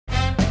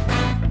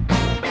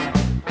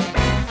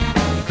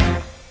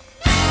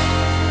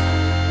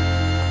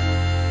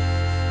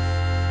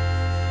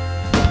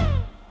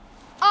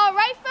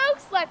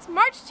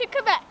march to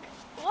Quebec.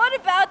 What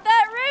about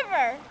that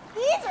river?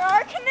 These are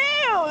our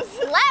canoes.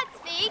 Let's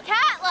be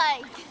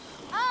cat-like.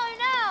 Oh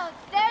no,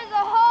 there's a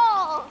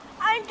hole.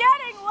 I'm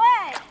getting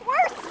wet.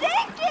 We're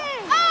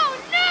sinking. Oh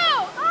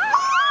no!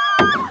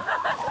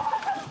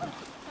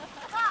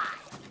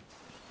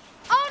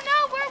 Oh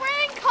no, we're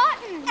wearing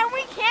cotton. And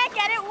we can't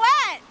get it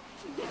wet.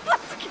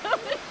 Let's go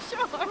to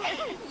shore.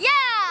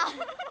 Yeah!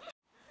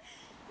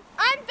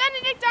 I'm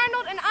Benedict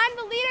Arnold and I'm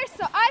the leader,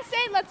 so I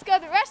say let's go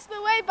the rest of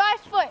the way by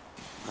foot.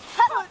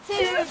 2, 3,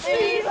 4. 2,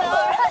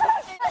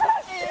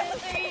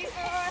 3, 4.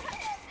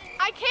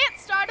 I can't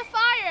start a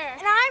fire.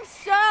 And I'm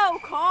so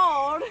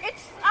cold.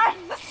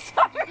 I'm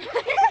sorry.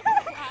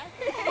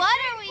 What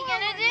are we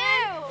gonna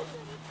do?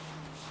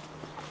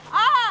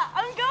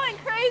 I'm going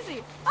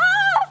crazy.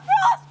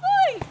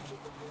 Frostbite!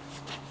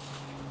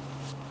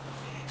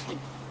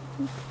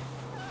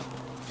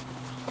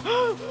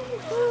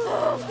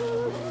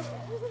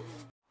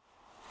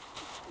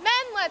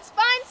 Men, let's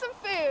find some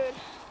food.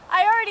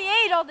 I already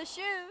ate all the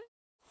shoes.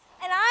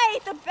 And I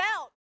ate the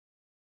belt.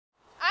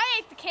 I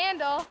ate the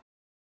candle.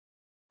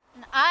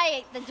 And I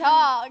ate the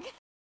dog.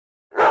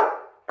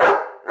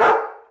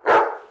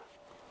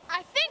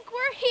 I think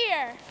we're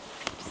here.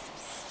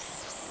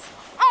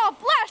 Oh,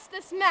 blast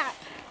this map.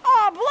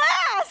 Oh,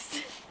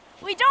 blast!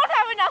 We don't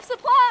have enough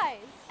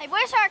supplies. I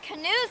wish our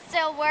canoe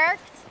still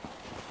worked.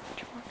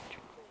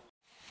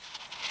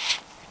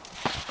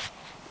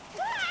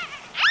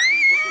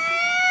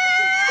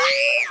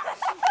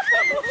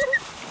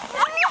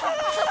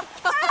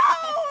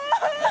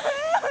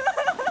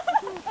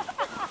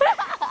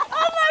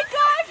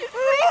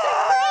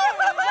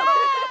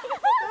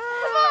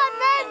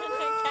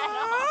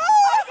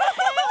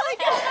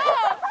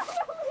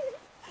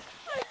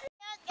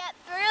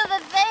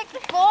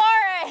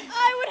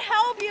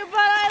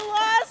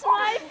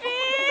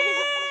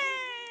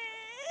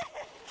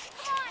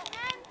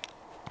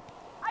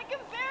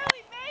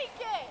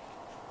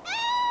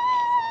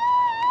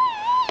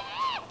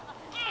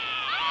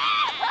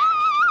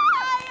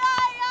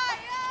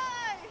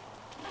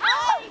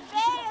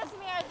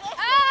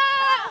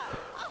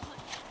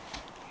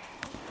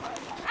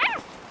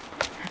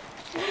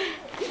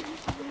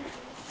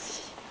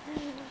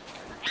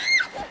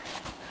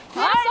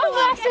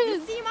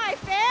 See my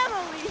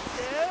family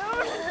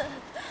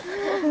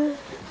soon.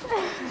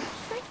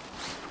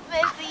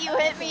 Missy, you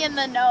hit me in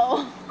the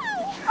nose.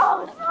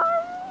 Oh,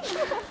 sorry.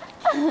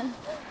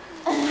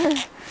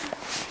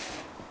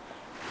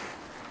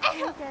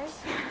 Okay.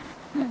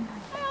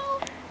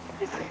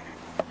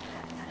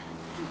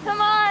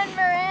 Come on,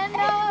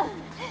 Miranda.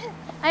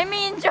 I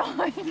mean,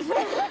 George.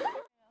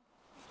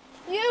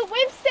 You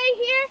wimps stay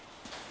here,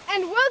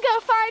 and we'll go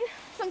find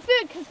some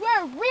food, because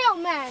we're real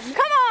men.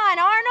 Come on,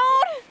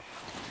 Arnold.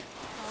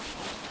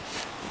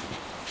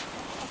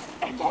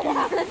 Get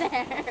out of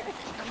there.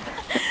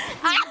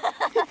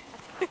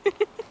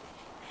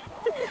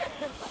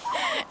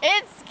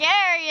 It's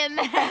scary in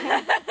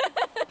there.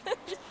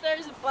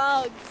 There's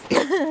bugs.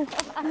 I've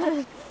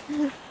fallen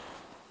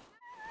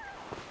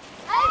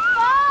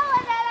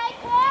and I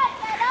can't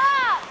get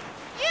up.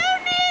 You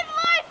need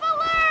life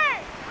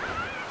alert!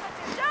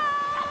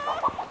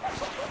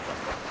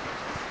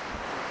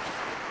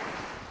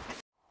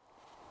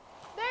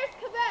 There's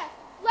Quebec.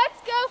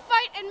 Let's go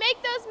fight and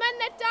make those men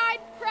that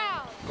died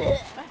proud.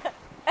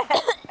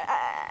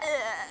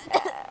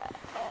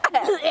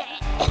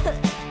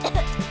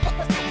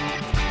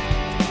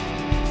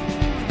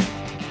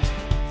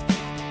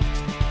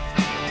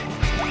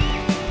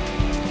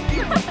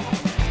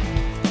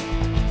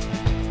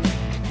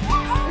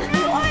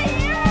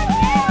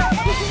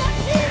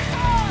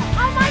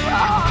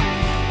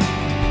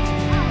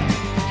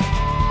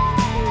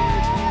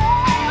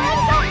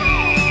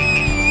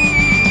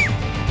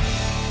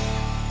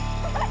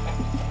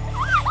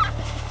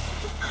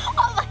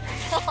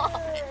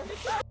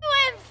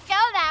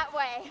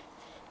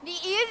 The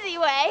easy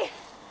way.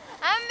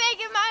 I'm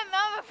making my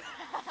mama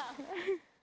proud.